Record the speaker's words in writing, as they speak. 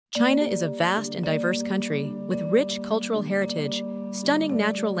China is a vast and diverse country with rich cultural heritage, stunning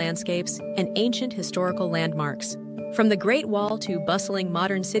natural landscapes, and ancient historical landmarks. From the Great Wall to bustling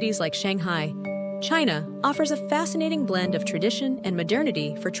modern cities like Shanghai, China offers a fascinating blend of tradition and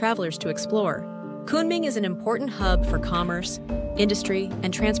modernity for travelers to explore. Kunming is an important hub for commerce, industry,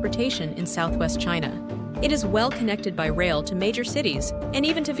 and transportation in southwest China. It is well connected by rail to major cities and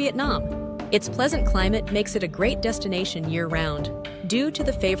even to Vietnam. Its pleasant climate makes it a great destination year-round. Due to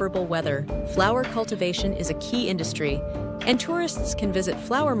the favorable weather, flower cultivation is a key industry, and tourists can visit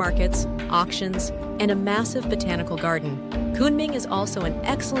flower markets, auctions, and a massive botanical garden. Kunming is also an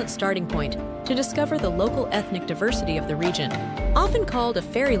excellent starting point to discover the local ethnic diversity of the region. Often called a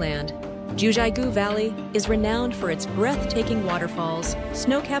fairyland, Jiuzhaigou Valley is renowned for its breathtaking waterfalls,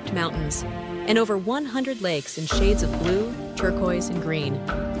 snow-capped mountains, and over 100 lakes in shades of blue, turquoise, and green.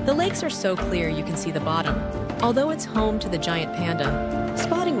 The lakes are so clear you can see the bottom. Although it's home to the giant panda,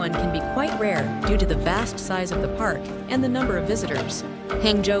 spotting one can be quite rare due to the vast size of the park and the number of visitors.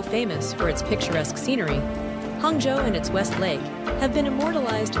 Hangzhou, famous for its picturesque scenery, Hangzhou and its West Lake have been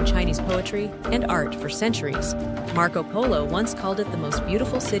immortalized in Chinese poetry and art for centuries. Marco Polo once called it the most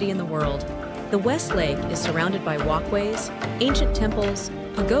beautiful city in the world. The West Lake is surrounded by walkways, ancient temples,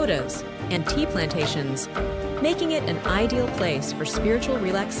 pagodas, and tea plantations, making it an ideal place for spiritual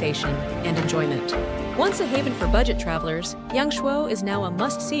relaxation and enjoyment. Once a haven for budget travelers, Yangshuo is now a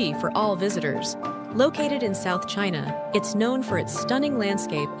must-see for all visitors. Located in South China, it's known for its stunning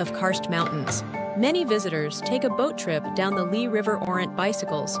landscape of karst mountains. Many visitors take a boat trip down the Li River Orient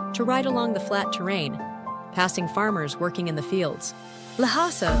bicycles to ride along the flat terrain, passing farmers working in the fields.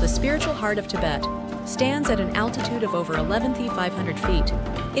 Lhasa, the spiritual heart of Tibet, stands at an altitude of over 11,500 feet.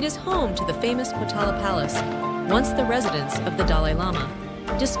 It is home to the famous Potala Palace, once the residence of the Dalai Lama.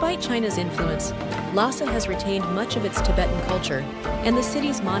 Despite China's influence, Lhasa has retained much of its Tibetan culture, and the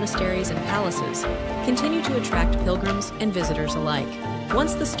city's monasteries and palaces continue to attract pilgrims and visitors alike.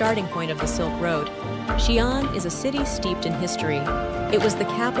 Once the starting point of the Silk Road, Xi'an is a city steeped in history. It was the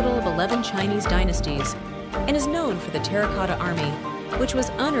capital of 11 Chinese dynasties and is known for the Terracotta Army, which was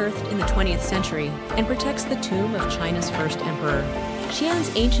unearthed in the 20th century and protects the tomb of China's first emperor.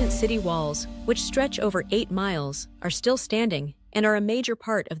 Xi'an's ancient city walls, which stretch over 8 miles, are still standing and are a major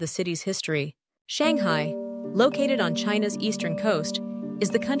part of the city's history. Shanghai, located on China's eastern coast, is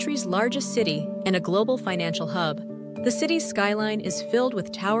the country's largest city and a global financial hub. The city's skyline is filled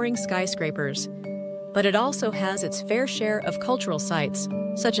with towering skyscrapers, but it also has its fair share of cultural sites,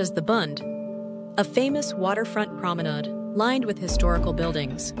 such as the Bund, a famous waterfront promenade lined with historical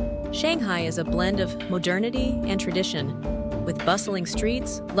buildings. Shanghai is a blend of modernity and tradition, with bustling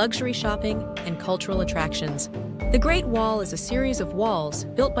streets, luxury shopping, and cultural attractions. The Great Wall is a series of walls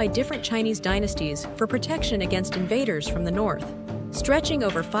built by different Chinese dynasties for protection against invaders from the north. Stretching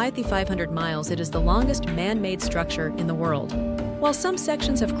over 5,500 miles, it is the longest man-made structure in the world. While some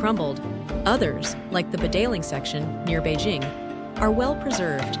sections have crumbled, others, like the Badaling section near Beijing, are well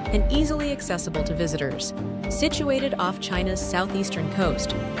preserved and easily accessible to visitors. Situated off China's southeastern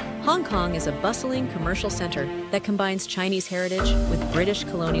coast, Hong Kong is a bustling commercial center that combines Chinese heritage with British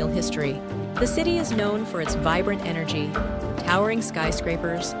colonial history. The city is known for its vibrant energy, towering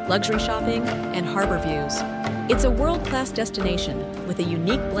skyscrapers, luxury shopping, and harbor views. It's a world-class destination with a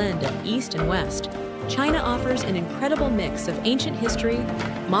unique blend of East and West. China offers an incredible mix of ancient history,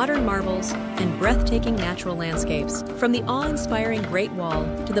 modern marvels, and breathtaking natural landscapes, from the awe-inspiring Great Wall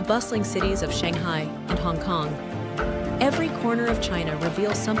to the bustling cities of Shanghai and Hong Kong. Every corner of China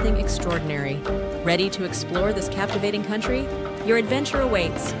reveals something extraordinary. Ready to explore this captivating country? Your adventure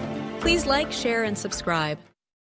awaits. Please like, share, and subscribe.